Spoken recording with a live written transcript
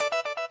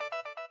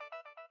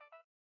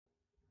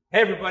Hey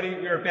everybody,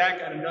 we are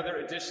back on another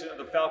edition of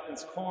the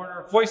Falcons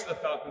Corner. Voice of the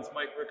Falcons,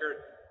 Mike Rickert.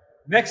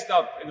 Next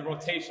up in the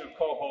rotation of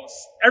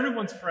co-hosts,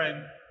 everyone's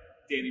friend,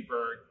 Danny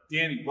Berg.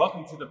 Danny,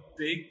 welcome to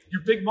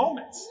your big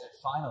moments.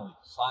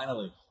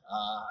 Finally.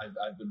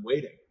 I've been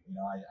waiting. You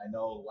know, I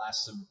know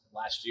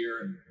last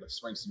year and the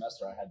spring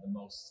semester I had the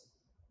most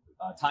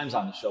times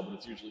on the show, but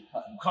it's usually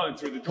cutting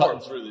through the door, cutting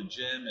through the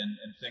gym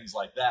and things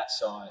like that.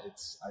 So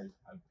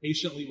I've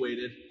patiently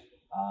waited.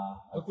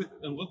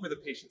 Look where the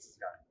patience has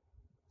gotten.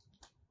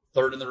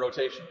 Third in the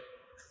rotation.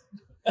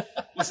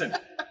 Listen,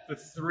 the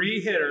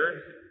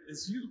three-hitter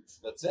is huge.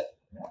 That's it.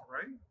 Yeah.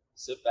 Right?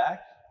 Sit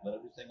back, let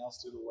everything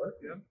else do the work.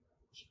 Yeah.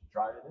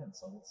 Drive it in.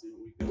 So let's see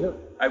what we can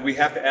do. We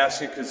have to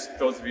ask you, because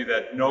those of you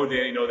that know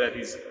Danny know that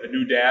he's a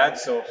new dad.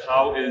 So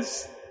how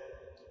is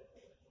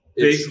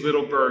Big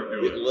Little Berg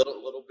doing?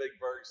 Little Big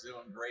Berg's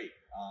doing great.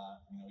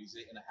 He's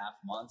 8.5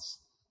 months.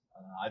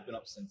 I've been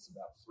up since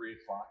about 3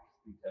 o'clock.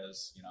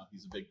 Because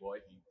he's a big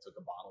boy. He took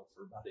a bottle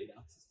for about 8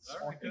 ounces this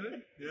morning.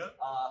 Good. Yeah.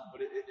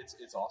 But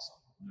it's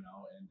awesome,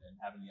 and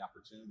having the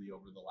opportunity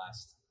over the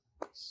last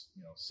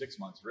 6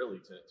 months really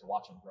to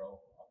watch him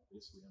grow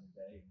basically every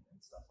day and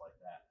stuff like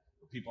that.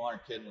 But people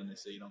aren't kidding when they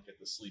say you don't get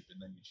to sleep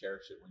and then you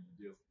cherish it when you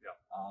do. Yeah.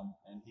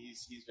 And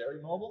he's very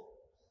mobile,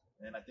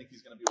 and I think he's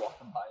going to be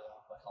walking by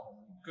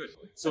Halloween. Good.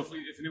 Actually. So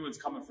if anyone's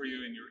coming for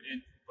you and you're in,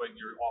 but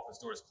your office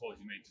door is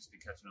closed, you may just be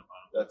catching up on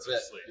him. That's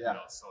it. Sleep,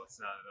 yeah. So it's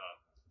not.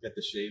 Get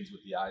the shades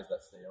with the eyes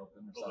that stay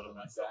open or something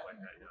like that.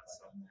 Yeah.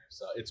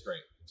 So it's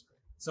great.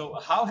 So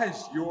how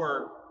has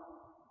your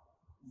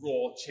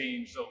role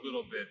changed a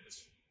little bit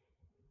as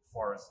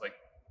far as like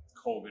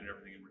COVID and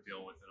everything we're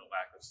dealing with and a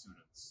lack of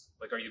students?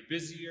 Like, are you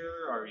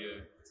busier? Are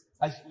you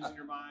losing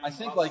your mind? I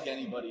think like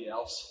anybody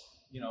else,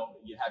 you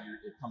have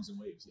it comes in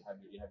waves. You have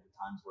your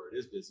times where it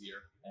is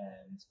busier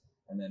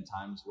and then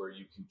times where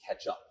you can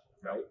catch up,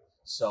 right?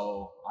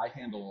 So I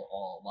handle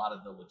a lot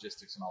of the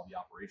logistics and all the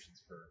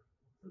operations for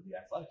the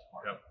athletic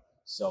department. Yep.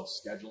 So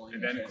scheduling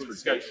and that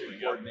includes transportation,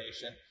 scheduling,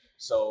 coordination.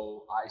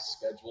 So I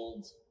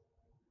scheduled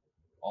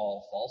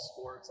all fall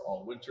sports,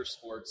 all winter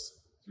sports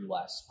through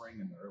last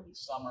spring and the early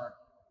summer,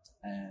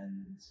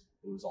 and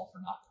it was all for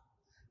nothing.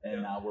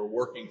 And now we're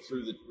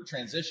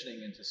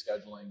transitioning into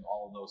scheduling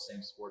all of those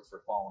same sports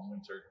for fall and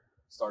winter,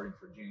 starting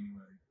for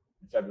January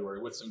and February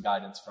with some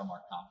guidance from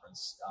our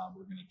conference.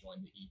 We're going to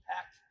join the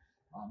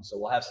EPAC. So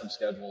we'll have some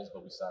schedules,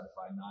 but we started to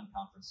find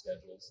non-conference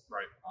schedules.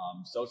 Right.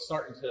 So it's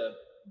starting to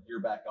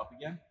gear back up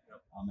again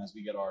as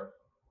we get our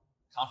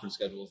conference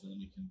schedules, and then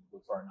we can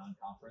look for our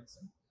non-conference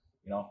and,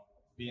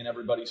 being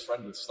everybody's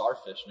friend with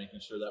Starfish,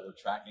 making sure that we're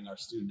tracking our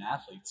student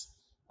athletes.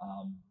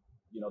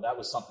 That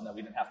was something that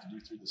we didn't have to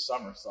do through the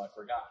summer, so I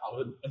forgot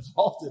how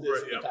involved it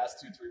is in the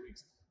past 2-3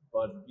 weeks.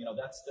 But,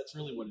 that's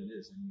really what it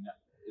is. I mean,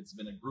 it's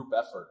been a group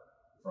effort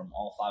from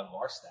all 5 of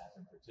our staff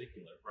in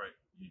particular. Right.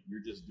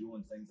 You're just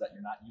doing things that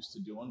you're not used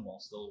to doing while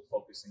still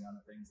focusing on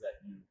the things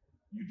that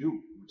you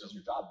do, which is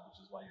your job,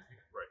 which is why you're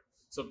here. Right.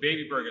 So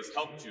Baby Berg has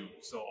helped you.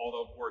 So all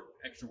the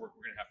extra work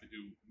we're going to have to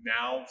do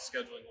now,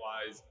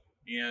 scheduling-wise,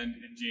 and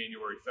in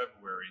January,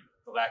 February,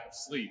 the lack of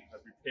sleep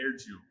has prepared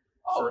you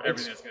for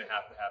everything that's going to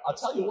happen. I'll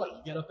tell you what,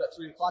 you get up at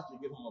 3 o'clock,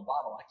 you give them a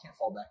bottle, I can't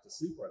fall back to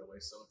sleep right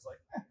away. So it's like,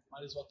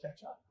 might as well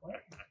catch up.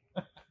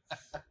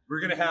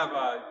 We're going to have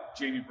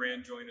Jamie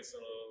Brand join us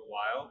in a little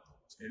while.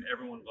 And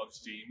everyone loves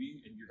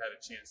Jamie, and you had a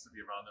chance to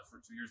be around there for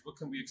 2 years. What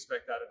can we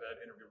expect out of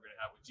that interview we're going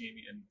to have with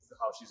Jamie and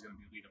how she's going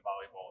to be leading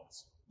volleyball?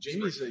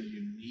 Jamie's a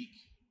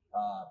unique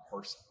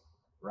person,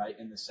 right?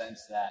 In the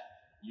sense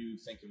that you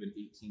think of an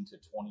 18 to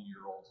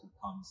 20-year-old who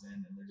comes in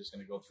and they're just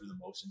going to go through the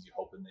motions. You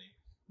hope and they,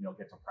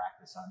 get to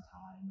practice on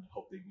time. You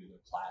hope they do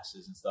their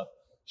classes and stuff.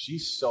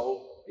 She's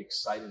so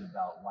excited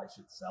about life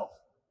itself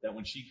that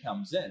when she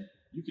comes in,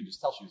 you can just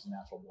tell she was a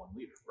natural-born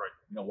leader. Right.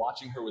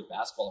 Watching her with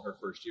basketball her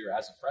first year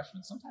as a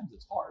freshman, sometimes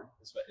it's hard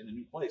in a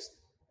new place.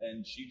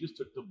 And she just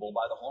took the bull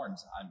by the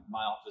horns.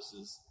 My office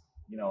is,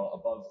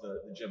 above the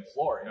gym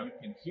floor, and you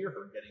can hear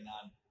her getting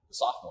on the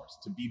sophomores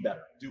to be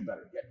better, do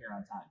better, get here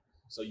on time.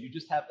 So you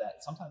just have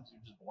that. Sometimes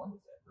you're just born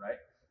with it, right?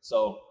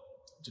 So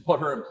to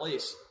put her in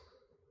place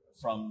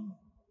from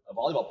a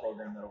volleyball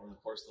program that over the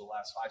course of the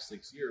last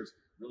 5-6 years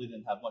really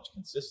didn't have much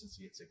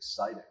consistency, it's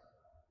exciting.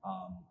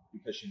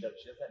 Because she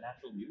has that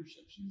natural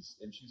leadership.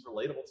 She's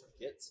relatable to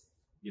the kids.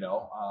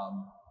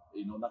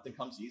 Nothing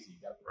comes easy.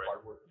 You got to put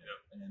hard work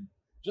in. And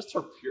just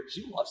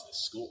she loves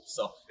this school.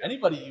 So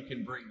anybody you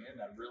can bring in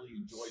that really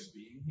enjoys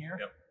being here,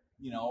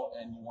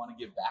 and you want to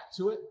give back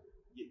to it,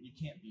 you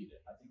can't beat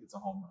it. I think it's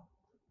a home run.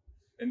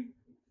 And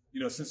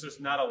since there's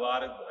not a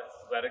lot of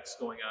athletics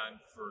going on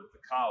for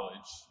the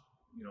college,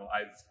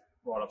 I've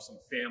brought up some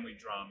family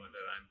drama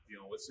that I'm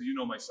dealing with. So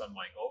my son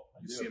Michael.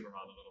 You see him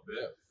around a little bit.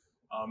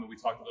 Yeah. And we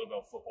talked a little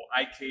about football.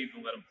 I caved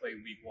and let him play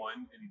week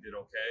 1, and he did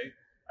okay.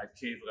 I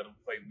caved and let him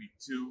play week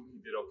 2.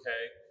 He did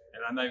okay. And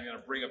I'm not even going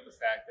to bring up the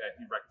fact that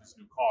he wrecked his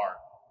new car,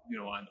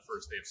 on the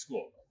first day of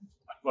school.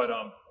 But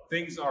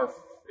things are,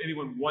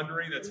 anyone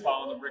wondering that's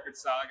following the Rickert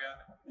saga,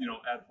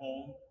 at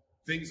home,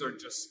 things are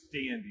just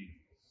standing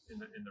in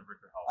the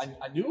Ricker house?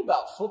 I knew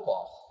about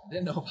football. I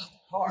didn't know about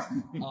the car.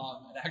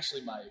 And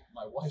actually,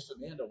 my wife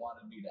Amanda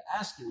wanted me to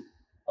ask you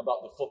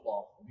about the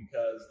football,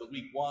 because the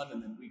week 1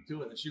 and then week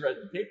 2, and then she read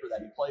in the paper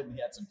that he played and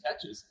he had some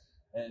catches.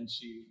 And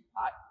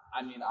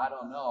I mean, I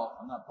don't know.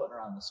 I'm not putting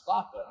her on the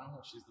spot, but I don't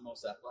know if she's the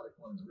most athletic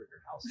one in the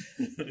Rickard house.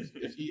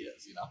 if he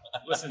is, you know.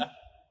 Listen,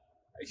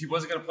 he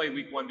wasn't going to play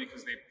week 1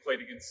 because they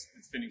played against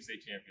the defending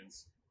state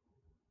champions.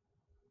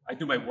 I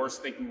do my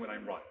worst thinking when I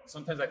run.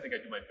 Sometimes I think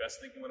I do my best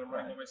thinking when I'm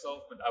running by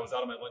myself, but I was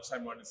out on my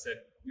lunchtime run and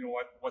said, you know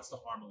what, what's the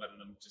harm of letting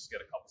him just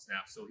get a couple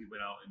snaps? So he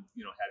went out and,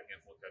 you know, had a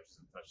handful of catches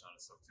and touchdown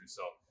and stuff too.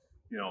 So,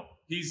 you know,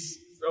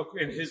 he's,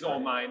 in his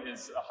own mind,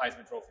 is a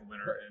Heisman Trophy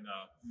winner, and,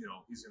 you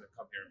know, he's going to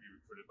come here and be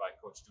recruited by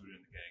Coach Duda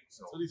and the gang.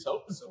 So that's what he's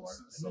hoping for.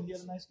 And then he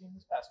had a nice game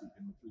this past week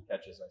in the 3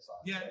 catches I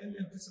saw. Yeah, and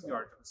put some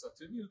yards and stuff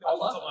too. You know, the I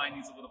offensive line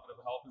needs a little bit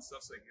of help and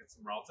stuff, so they can get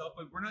some routes out.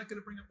 But we're not going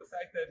to bring up the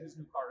fact that his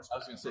new car is. I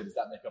was going to say, does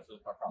that make up for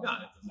the car problem?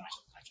 No, it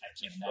doesn't. I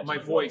can't imagine. My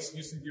voice,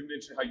 you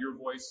mentioned how your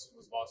voice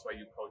was lost while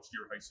you coached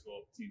your high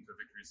school team to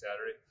victory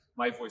Saturday.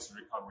 My voice is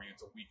recovering.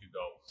 It's a week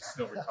ago.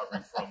 Still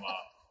recovering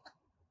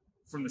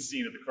from the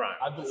scene of the crime.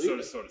 I believe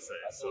it. So to say.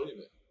 I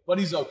believe it. But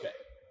he's okay.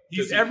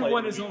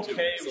 Everyone is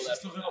okay. It was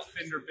just a little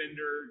fender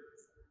bender.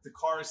 The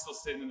car is still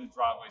sitting in the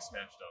driveway,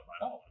 smashed up. I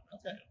don't know.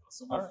 Okay.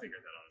 So we'll figure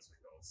that out as we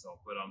go. So,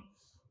 but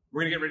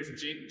we're gonna get ready for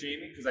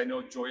Jamie, because I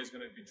know Joy is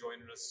gonna be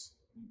joining us.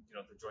 You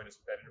know, to join us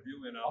with that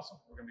interview, and awesome.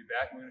 We're gonna be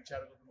back. And we're gonna chat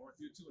a little bit more with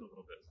you too in a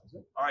little bit.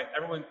 All right,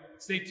 everyone,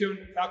 stay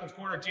tuned. Falcons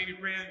Corner. Jamie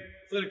Brand,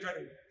 Athletic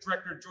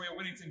Director Joya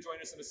Whittington, join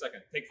us in a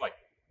second. Take flight.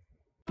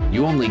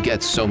 You only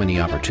get so many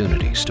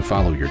opportunities to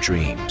follow your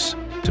dreams,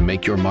 to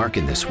make your mark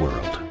in this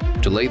world,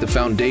 to lay the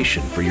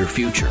foundation for your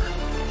future.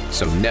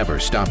 So never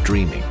stop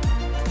dreaming,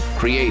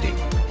 creating,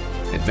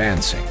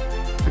 advancing,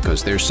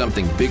 because there's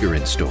something bigger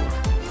in store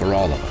for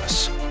all of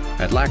us.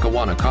 At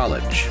Lackawanna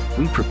College,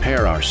 we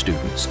prepare our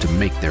students to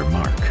make their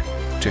mark,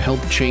 to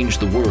help change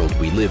the world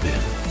we live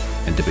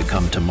in, and to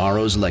become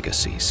tomorrow's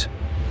legacies.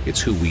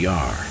 It's who we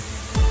are.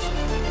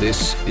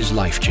 This is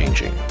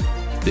life-changing.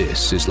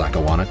 This is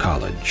Lackawanna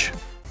College.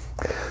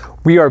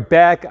 We are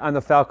back on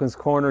the Falcons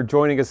Corner.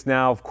 Joining us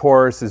now, of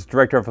course, is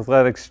Director of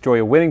Athletics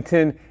Joya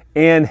Whittington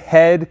and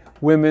head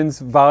women's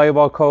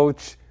volleyball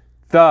coach,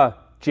 the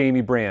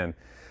Jamie Brand.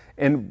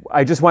 And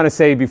I just want to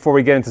say before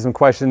we get into some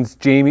questions,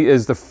 Jamie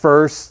is the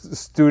first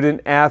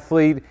student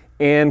athlete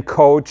and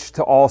coach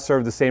to all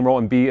serve the same role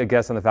and be a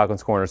guest on the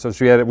Falcons Corner. So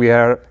we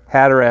had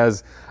her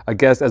as a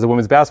guest as a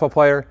women's basketball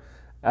player,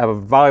 a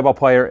volleyball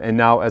player, and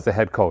now as a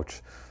head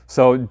coach.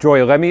 So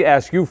Joy, let me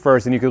ask you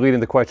first, and you can lead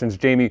into questions.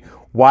 Jamie,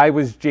 why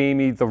was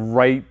Jamie the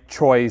right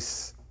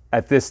choice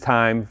at this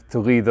time to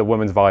lead the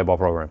women's volleyball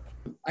program?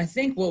 I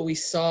think what we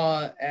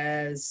saw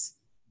as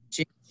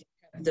Jamie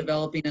kept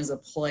developing as a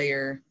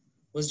player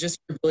was just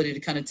her ability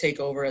to kind of take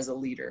over as a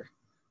leader.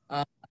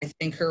 I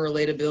think her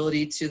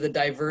relatability to the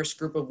diverse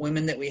group of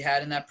women that we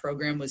had in that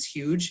program was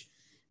huge.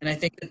 And I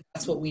think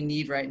that's what we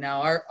need right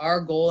now.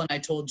 Our goal, and I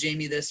told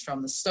Jamie this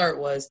from the start,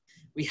 was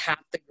we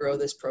have to grow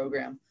this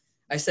program.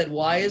 I said,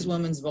 why is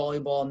women's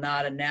volleyball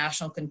not a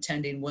national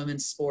contending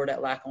women's sport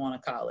at Lackawanna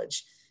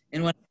College?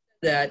 And when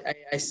I said that,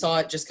 I saw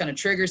it just kind of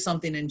trigger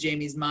something in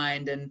Jamie's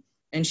mind.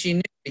 And she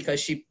knew, because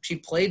she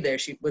played there.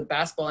 With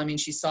basketball, I mean,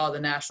 she saw the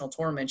national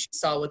tournament. She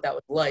saw what that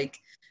was like.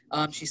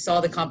 She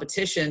saw the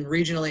competition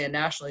regionally and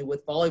nationally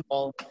with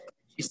volleyball.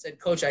 She said,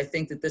 Coach, I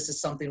think that this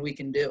is something we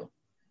can do.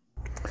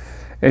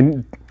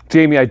 And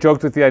Jamie, I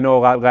joked with you, I know,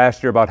 a lot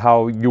last year about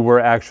how you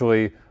were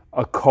actually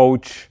a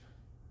coach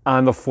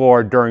on the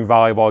floor during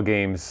volleyball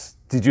games.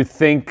 Did you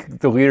think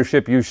the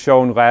leadership you've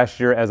shown last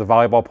year as a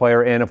volleyball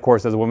player and, of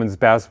course, as a women's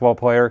basketball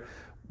player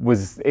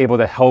was able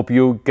to help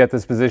you get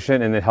this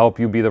position and to help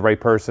you be the right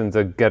person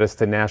to get us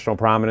to national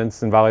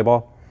prominence in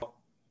volleyball?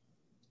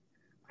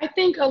 I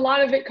think a lot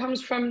of it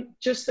comes from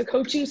just the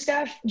coaching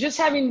staff. Just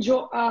having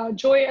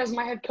Joy as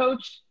my head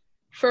coach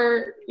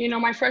for,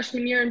 my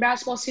freshman year in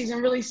basketball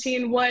season, really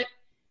seeing what,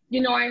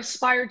 I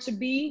aspired to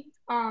be.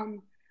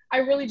 I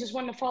really just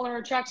wanted to follow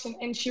her tracks,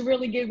 and she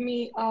really gave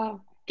me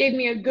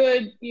a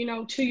good,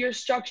 2-year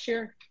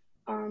structure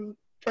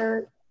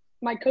for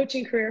my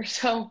coaching career.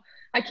 So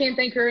I can't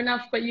thank her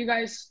enough, but you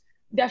guys,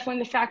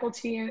 definitely the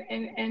faculty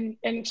and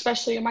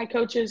especially my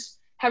coaches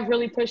have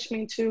really pushed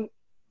me to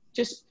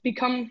just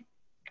become,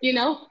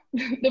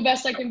 the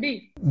best I can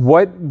be.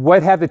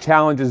 What have the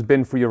challenges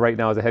been for you right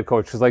now as a head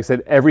coach? Because like I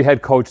said, every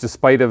head coach,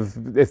 despite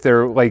of if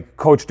they're like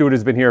Coach Duda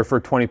has been here for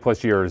 20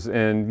 plus years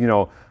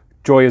and,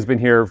 Joy has been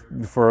here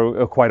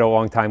for quite a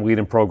long time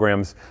leading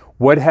programs.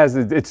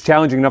 It's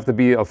challenging enough to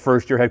be a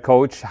first-year head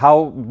coach.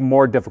 How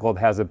more difficult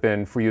has it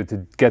been for you to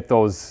get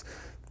those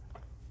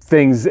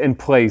things in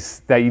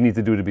place that you need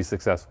to do to be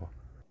successful?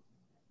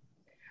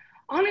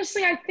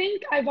 Honestly, I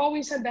think I've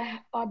always had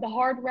the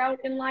hard route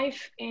in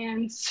life.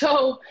 And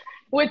so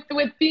with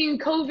being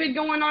COVID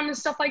going on and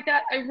stuff like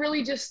that, I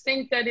really just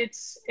think that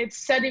it's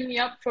setting me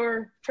up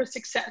for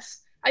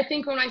success. I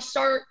think when I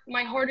start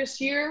my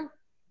hardest year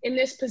in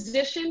this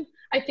position,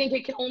 I think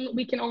we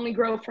can only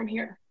grow from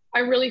here. I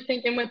really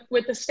think, and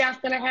with the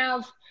staff that I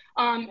have,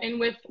 and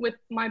with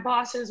my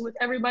bosses, with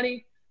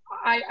everybody,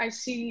 I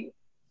see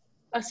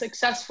a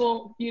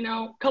successful,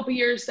 couple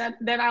years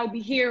that I'll be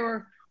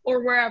here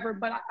or wherever,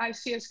 but I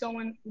see us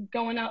going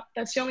up.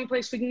 That's the only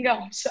place we can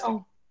go.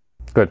 So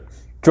good.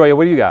 Joya,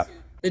 what do you got?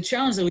 The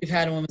challenge that we've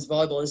had in women's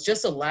volleyball is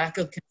just a lack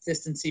of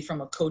consistency from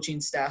a coaching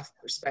staff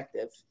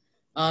perspective.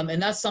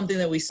 And that's something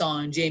that we saw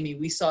in Jamie.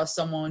 We saw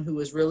someone who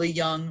was really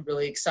young,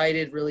 really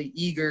excited, really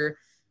eager.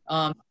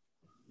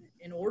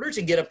 In order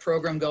to get a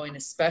program going,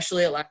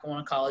 especially at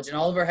Lackawanna College, and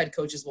all of our head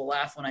coaches will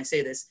laugh when I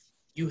say this,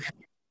 you have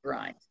to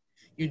grind.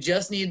 You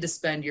just need to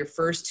spend your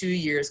first 2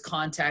 years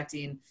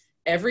contacting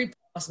every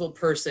possible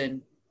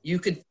person you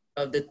could think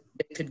of that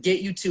could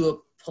get you to a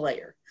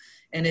player.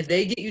 And if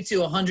they get you to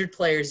 100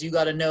 players, you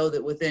got to know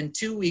that within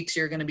 2 weeks,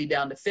 you're going to be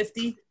down to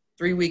 50.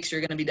 3 weeks,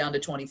 you're going to be down to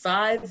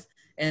 25.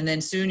 And then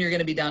soon you're going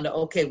to be down to,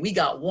 okay, we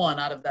got one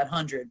out of that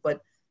 100.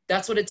 But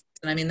that's what it takes.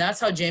 And I mean, that's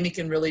how Jamie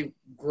can really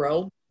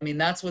grow. I mean,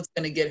 that's what's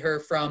going to get her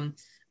from,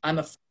 I'm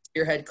a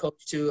first-year head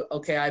coach to,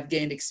 okay, I've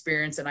gained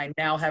experience and I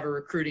now have a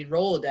recruiting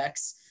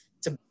Rolodex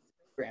to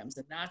programs.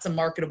 And that's a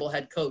marketable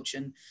head coach.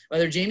 And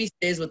whether Jamie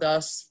stays with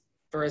us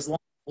for as long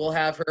as we'll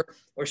have her,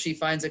 or she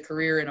finds a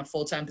career in a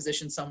full-time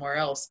position somewhere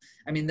else,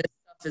 I mean, this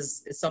stuff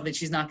is something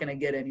she's not going to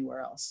get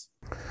anywhere else.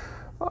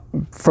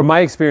 From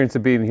my experience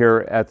of being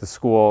here at the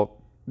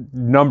school,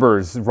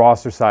 numbers,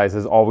 roster size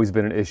has always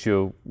been an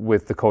issue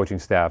with the coaching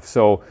staff.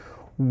 So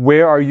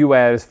where are you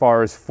at as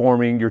far as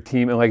forming your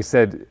team? And like I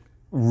said,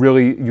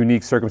 really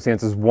unique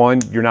circumstances. One,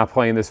 you're not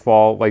playing this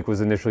fall like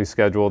was initially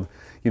scheduled.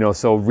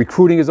 So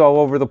recruiting is all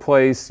over the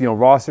place.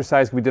 Roster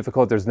size can be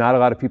difficult. There's not a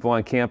lot of people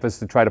on campus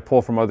to try to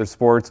pull from other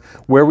sports.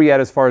 Where are we at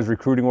as far as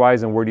recruiting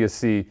wise, and where do you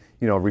see,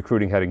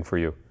 recruiting heading for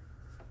you?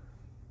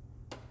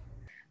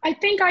 I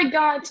think I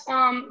got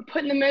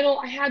put in the middle.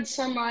 I had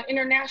some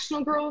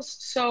international girls,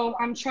 so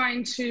I'm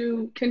trying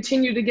to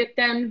continue to get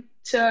them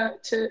to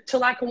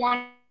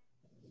Lackawanna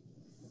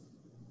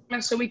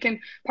so we can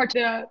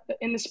participate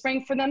in the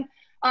spring for them.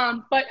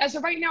 But as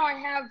of right now, I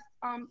have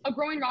a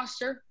growing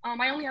roster.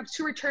 I only have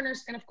 2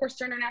 returners, and of course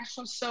they're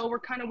international, so we're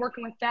kind of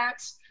working with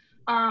that.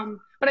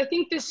 But I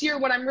think this year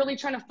what I'm really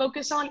trying to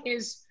focus on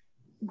is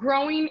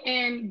growing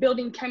and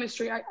building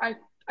chemistry.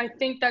 I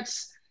think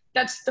that's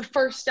the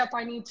first step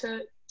I need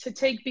to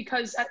take,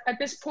 because at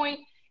this point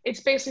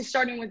it's basically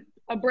starting with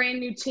a brand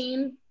new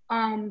team,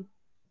 and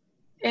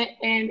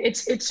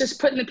it's just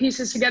putting the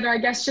pieces together, I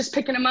guess, just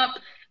picking them up.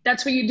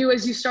 That's what you do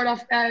as you start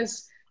off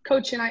as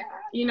coach, and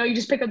you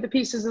just pick up the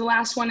pieces of the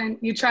last one and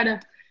you try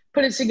to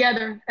put it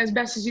together as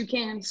best as you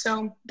can.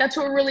 So that's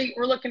what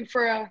we're looking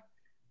for,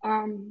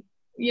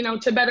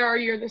 to better our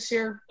year this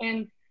year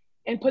and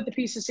put the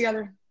pieces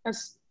together.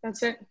 That's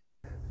it.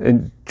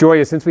 And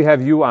Joya, since we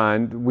have you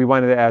on, we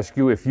wanted to ask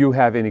you if you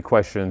have any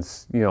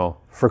questions,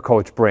 for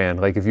Coach Brand,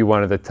 like if you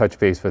wanted to touch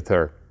base with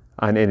her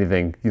on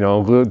anything,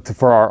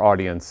 for our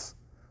audience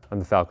on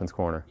the Falcons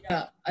Corner.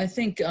 Yeah, I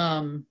think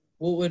something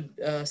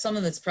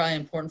that's probably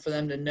important for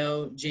them to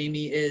know,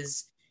 Jamie,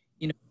 is,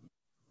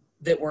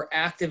 that we're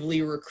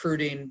actively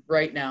recruiting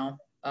right now,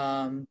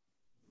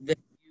 that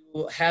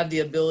you have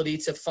the ability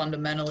to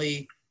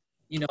fundamentally,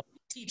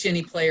 teach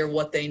any player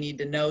what they need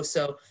to know.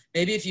 So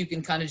maybe if you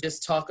can kind of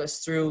just talk us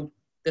through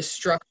the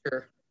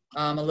structure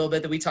a little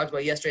bit that we talked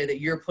about yesterday that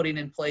you're putting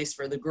in place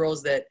for the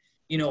girls that,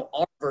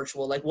 are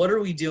virtual. Like, what are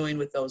we doing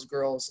with those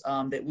girls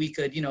that we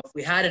could, if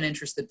we had an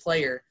interested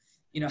player,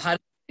 how to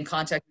get in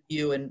contact with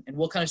you, and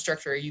what kind of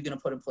structure are you going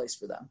to put in place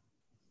for them?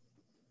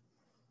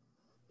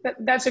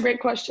 That's a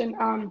great question.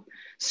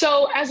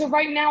 So as of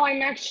right now,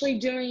 I'm actually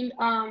doing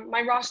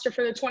my roster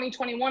for the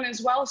 2021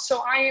 as well.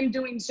 So I am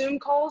doing Zoom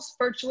calls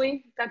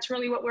virtually. That's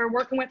really what we're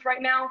working with right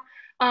now.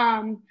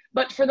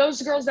 But for those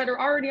girls that are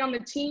already on the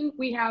team,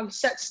 we have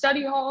set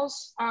study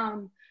halls.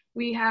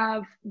 We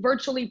have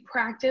virtually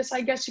practice,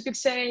 I guess you could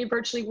say,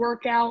 virtually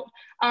workout,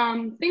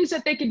 things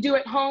that they could do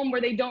at home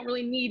where they don't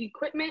really need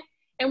equipment.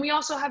 And we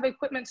also have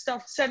equipment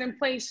stuff set in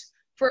place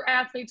for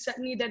athletes that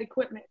need that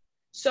equipment.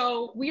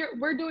 So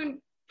we're doing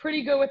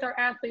pretty good with our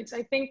athletes.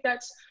 I think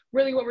that's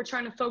really what we're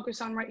trying to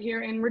focus on right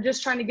here. And we're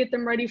just trying to get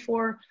them ready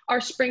for our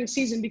spring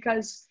season,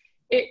 because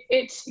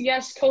it's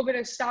yes, COVID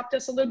has stopped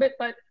us a little bit,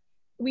 but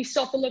we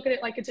still have to look at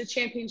it like it's a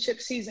championship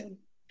season.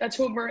 That's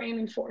what we're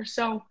aiming for.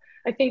 So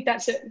I think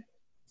that's it.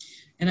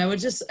 And I would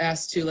just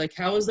ask too, like,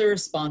 how has the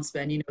response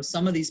been?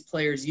 Some of these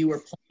players you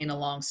were playing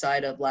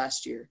alongside of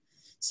last year.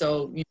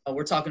 So,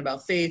 we're talking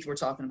about Faith, we're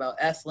talking about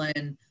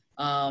Ethlyn,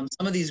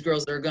 some of these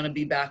girls that are going to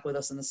be back with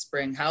us in the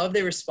spring. How have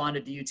they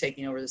responded to you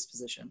taking over this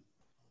position?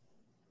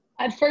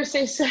 At first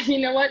they said, you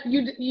know what,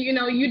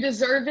 you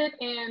deserve it,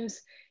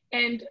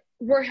 and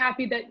we're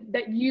happy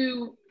that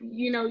you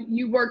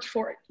worked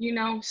for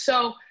it,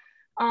 So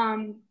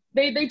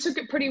they took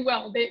it pretty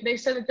well. They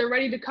said that they're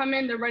ready to come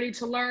in, they're ready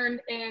to learn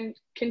and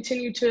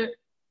continue to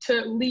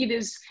lead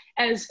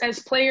as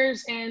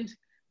players. And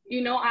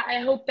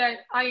I hope that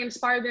I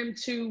inspire them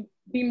to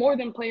be more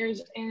than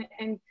players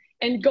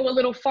and go a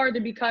little farther,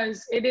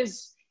 because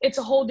it's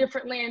a whole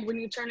different land when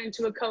you turn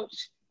into a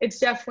coach. It's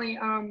definitely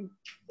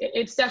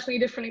a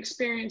different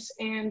experience,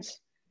 and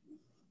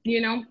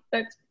you know,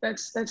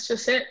 that's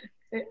just it.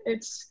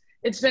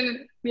 It's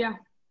been, yeah,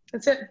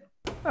 that's it.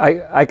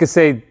 I could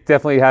say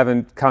definitely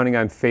counting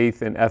on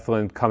Faith and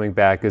Ethelyn coming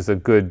back is a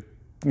good,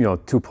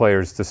 two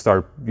players to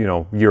start,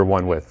 year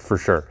one with, for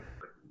sure.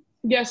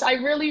 Yes, I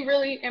really,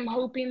 really am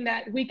hoping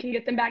that we can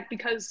get them back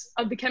because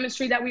of the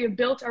chemistry that we have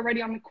built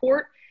already on the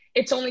court.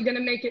 It's only going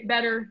to make it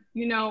better,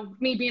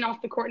 me being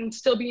off the court and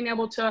still being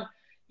able to,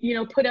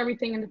 put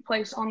everything into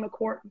place on the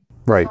court.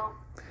 Right. So,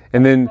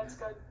 and then that's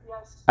good.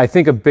 Yes. I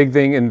think a big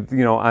thing, and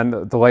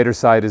on the lighter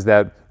side, is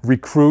that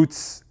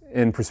recruits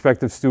and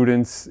prospective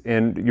students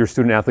and your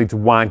student athletes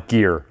want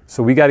gear.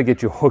 So we got to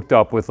get you hooked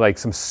up with like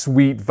some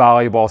sweet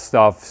volleyball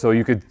stuff so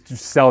you could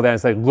sell that. And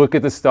it's like, look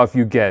at the stuff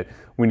you get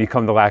when you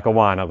come to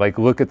Lackawanna. Like,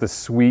 look at the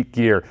sweet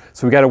gear.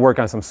 So we got to work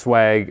on some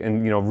swag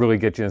and, really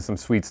get you in some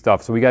sweet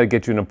stuff. So we got to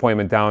get you an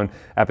appointment down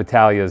at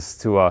Battalia's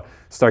to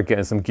start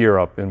getting some gear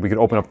up, and we can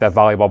open up that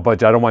volleyball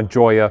budget. I don't want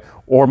Joya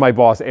or my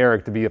boss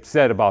Eric to be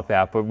upset about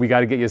that, but we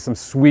got to get you some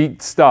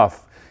sweet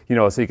stuff,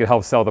 so you can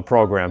help sell the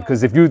program.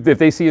 Because if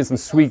they see you some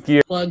sweet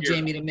gear. Plug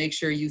Jamie to make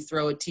sure you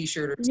throw a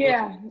T-shirt or something.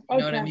 Yeah. You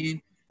know what I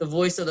mean? The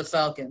voice of the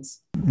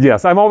Falcons.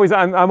 Yes, I'm always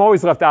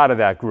left out of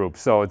that group,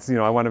 so it's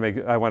I want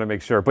to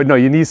make sure. But no,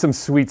 you need some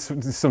sweet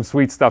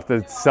stuff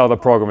to sell the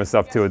program and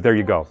stuff to it. There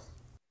you go.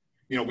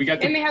 We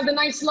got and they have the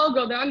nice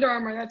logo, the Under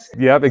Armour. That's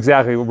Yep,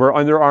 exactly. We're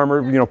Under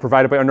Armour,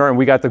 provided by Under Armour.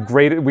 We got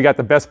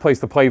the best place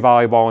to play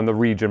volleyball in the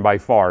region by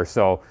far.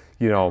 So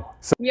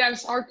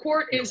yes, our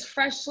court is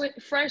fresh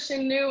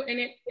and new,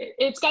 and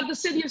it's got the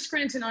city of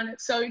Scranton on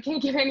it, so it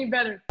can't get any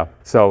better.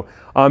 So,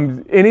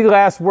 any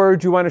last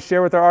words you want to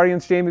share with our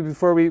audience, Jamie,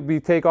 before we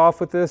take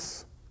off with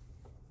this?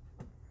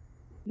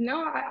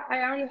 No,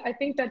 I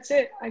think that's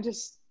it.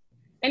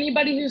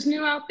 Anybody who's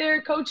new out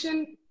there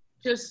coaching,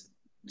 just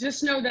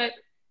know that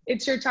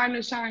it's your time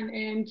to shine,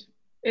 and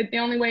the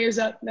only way is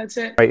up. That's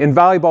it. Right. And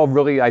volleyball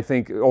really, I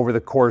think, over the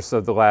course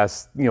of the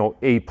last,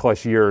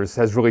 8+ years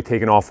has really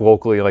taken off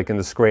locally, like in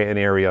the Scranton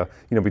area,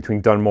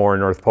 between Dunmore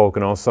and North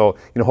Pocono. So,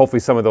 hopefully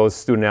some of those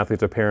student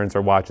athletes or parents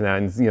are watching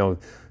that and,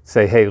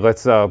 say, hey,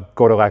 let's go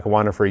to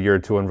Lackawanna for a year or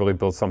two and really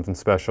build something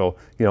special.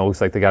 It looks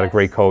like they got a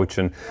great coach.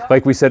 And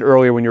like we said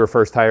earlier when you were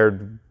first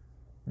hired,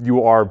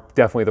 you are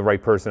definitely the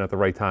right person at the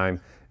right time.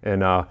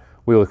 And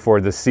we look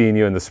forward to seeing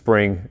you in the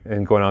spring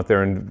and going out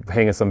there and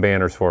hanging some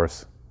banners for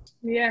us.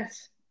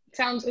 Yes.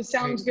 It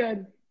sounds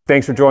good.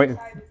 Thanks for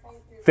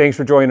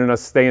joining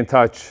us. Stay in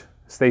touch.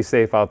 Stay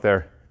safe out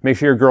there. Make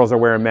sure your girls are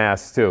wearing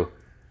masks too.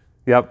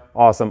 Yep,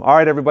 awesome. All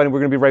right, everybody, we're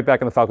going to be right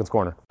back in the Falcons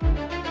Corner.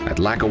 At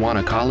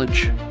Lackawanna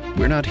College,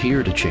 we're not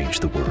here to change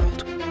the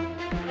world,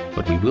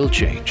 but we will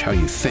change how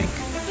you think,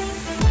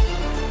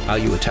 how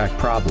you attack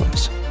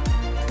problems,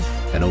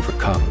 and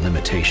overcome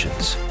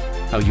limitations,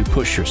 how you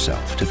push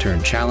yourself to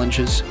turn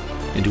challenges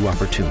into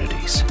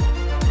opportunities.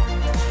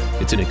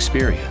 It's an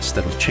experience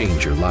that'll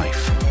change your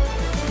life.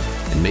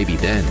 And maybe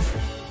then,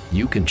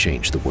 you can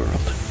change the world.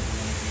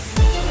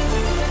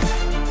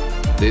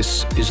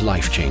 This is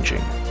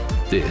life-changing.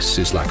 This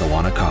is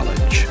Lackawanna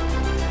College.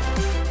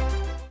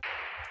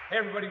 Hey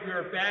everybody, we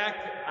are back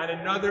on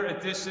another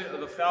edition of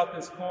the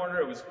Falcons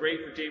Corner. It was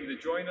great for Jamie to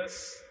join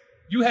us.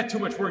 You had too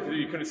much work to do.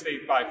 You couldn't stay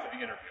by for the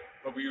interview,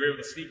 but we were able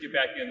to sneak you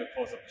back in to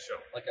close up the show.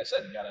 Like I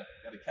said, you gotta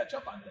catch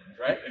up on things,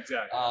 right?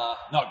 Exactly.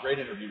 No, great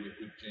interview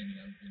with Jamie.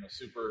 I'm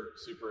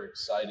super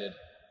excited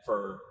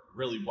for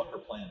really what her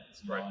plan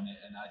is. Right.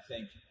 And I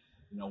think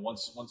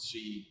once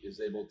she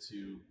is able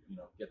to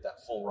get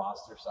that full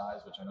roster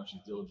size, which I know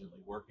she's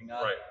diligently working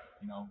on. Right.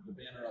 The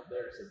banner up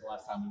there says the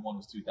last time we won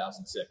was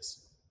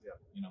 2006. Yeah.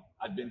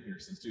 I've been here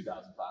since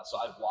 2005, so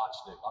I've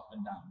watched it up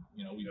and down.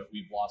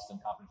 We've lost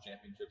in conference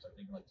championships, I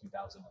think in like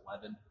 2011,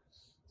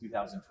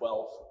 2012.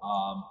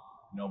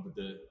 But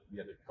we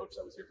had a coach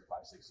that was here for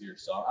 5-6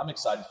 years. So I'm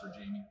excited for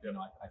Jamie.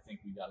 I think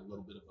we got a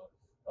little bit of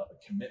a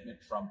commitment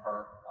from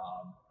her,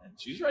 and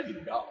she's ready to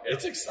go. Yeah.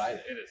 It's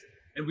exciting. It is.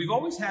 And we've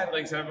always had,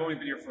 like I said, I've only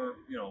been here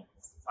for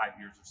 5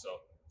 years or so.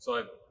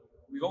 So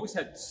we've always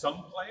had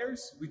some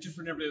players. We just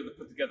were never able to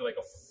put together like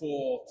a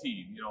full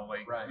team.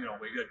 Right.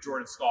 We got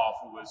Jordan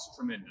Scoff, who was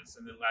tremendous,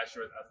 and then last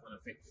year with Ethelyn,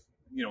 I think,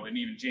 and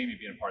even Jamie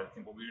being a part of the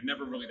team. But we were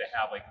never really to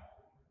have like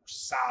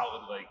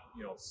solid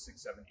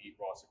 6, 7, 8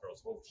 roster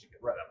girls. Hopefully she gets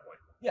to that point.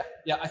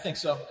 Yeah, I think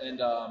so. And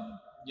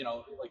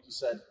like you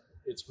said,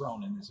 it's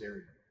grown in this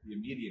area, the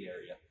immediate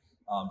area.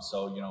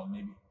 So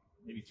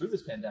maybe through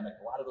this pandemic,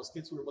 a lot of those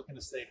kids who are looking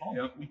to stay home,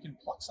 we can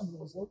pluck some of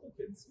those local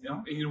kids.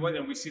 And you know what?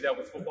 And we see that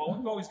with football.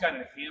 We've always gotten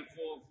a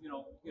handful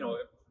of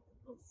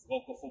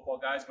local football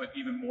guys, but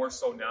even more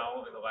so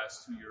now in the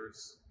last 2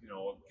 years,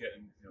 of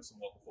getting some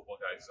local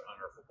football guys on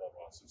our football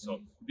roster.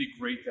 So it'd be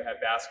great to have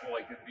basketball.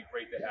 Like it'd be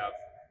great to have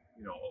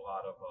a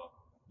lot of.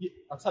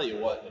 I'll tell you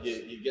what,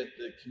 you get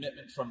the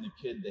commitment from the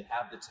kid. They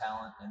have the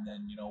talent, and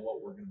then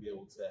we're going to be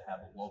able to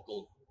have a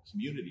local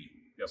community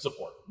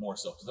support more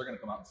so, because they're going to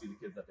come out and see the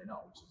kids that they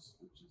know, which is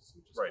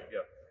right.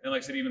 cool. Yeah. And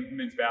like I said, even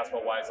men's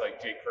basketball wise, like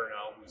Jake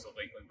Kernow, who's a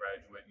Lakeland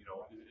graduate,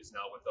 is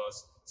now with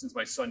us. Since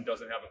my son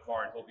doesn't have a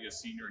car and he'll be a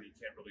senior and he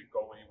can't really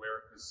go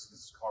anywhere because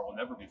his car will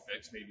never be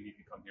fixed, maybe he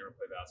can come here and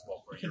play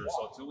basketball for a year or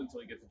so too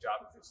until he gets a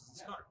job and fixes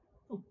his car.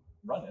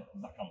 Run it.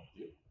 I'm not coming with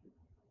you.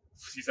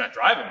 He's not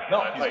driving me. No,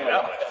 I tell you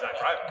that much. He's not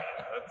driving me.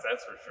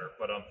 That's for sure.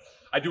 But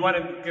I do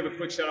want to give a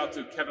quick shout out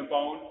to Kevin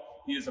Bone.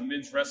 He is a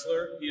men's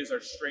wrestler. He is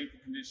our strength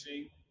and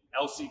conditioning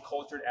LC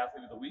Cultured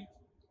Athlete of the Week.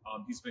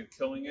 He's been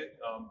killing it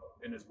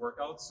in his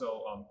workouts,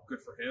 so good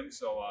for him.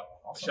 So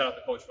awesome. Shout out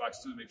to Coach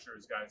Fox too, to make sure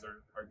his guys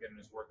are getting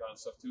his workout and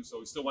stuff too. So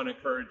we still want to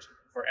encourage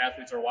if our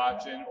athletes are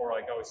watching, or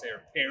like I always say,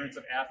 our parents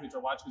of athletes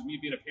are watching, because me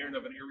being a parent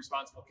of an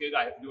irresponsible kid,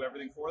 I have to do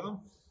everything for them.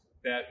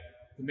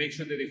 To make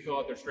sure that they fill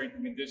out their strength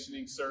and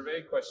conditioning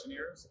survey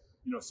questionnaires,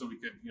 so we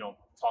could,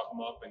 talk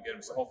them up and get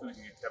them. So hopefully we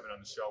can get Kevin on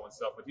the show and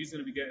stuff. But he's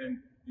going to be getting,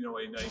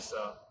 a nice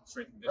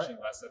strength and conditioning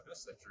class at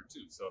this year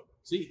too. So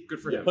see, good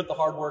for him. Put the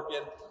hard work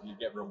in, you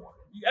get rewarded.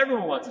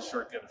 Everyone wants a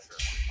shirt, get a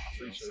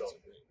shirt. Sure.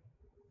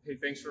 Hey,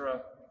 thanks for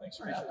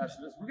having us.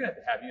 We're going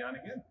to have you on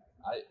again.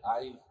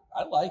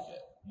 I like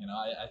it.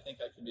 I think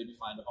I can maybe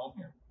find a home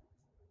here.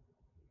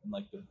 In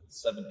like the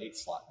 7-8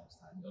 slot next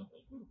time. A little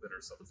bit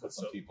or something. Put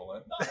some people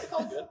in. No, it's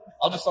all good.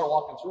 I'll just start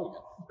walking through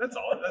again. That's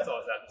all that's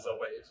happening. So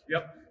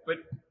yep. But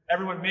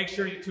everyone, make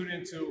sure you tune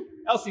into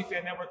LC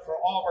Fan Network for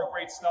all of our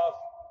great stuff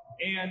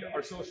and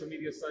our social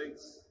media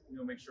sites.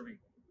 Make sure we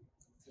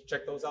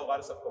check those out. A lot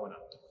of stuff going on.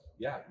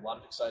 Yeah, a lot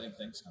of exciting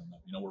things coming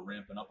up. We're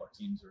ramping up. Our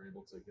teams are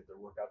able to get their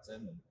workouts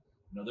in,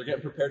 and they're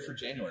getting prepared for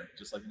January,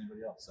 just like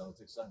anybody else. So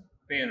it's exciting.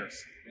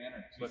 Banners.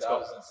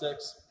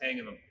 2006.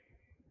 Hanging them.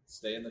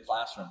 Stay in the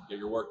classroom. Get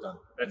your work done.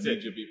 That's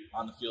it. You'll be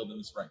on the field in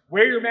the spring.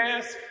 Wear your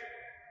mask.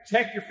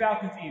 Check your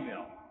Falcons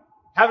email.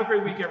 Have a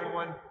great week,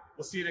 everyone.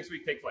 We'll see you next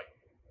week. Take flight.